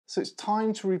So it's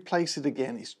time to replace it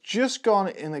again. It's just gone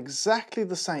in exactly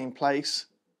the same place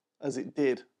as it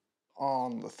did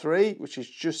on the 3, which is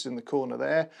just in the corner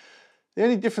there. The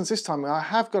only difference this time, I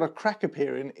have got a crack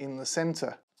appearing in the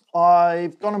center.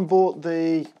 I've gone and bought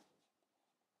the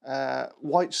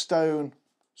white stone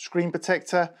screen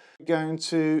protector. I'm going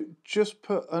to just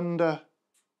put under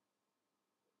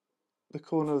the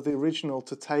corner of the original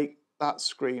to take that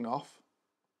screen off.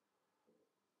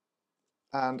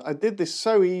 And I did this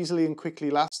so easily and quickly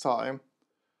last time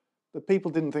that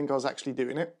people didn't think I was actually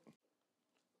doing it.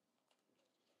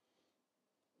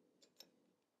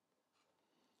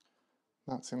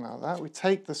 That's in like that. We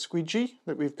take the squeegee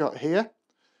that we've got here, and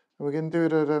we're going to do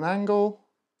it at an angle,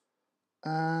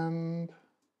 and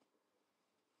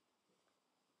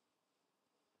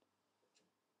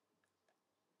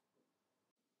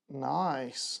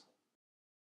nice.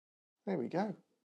 There we go.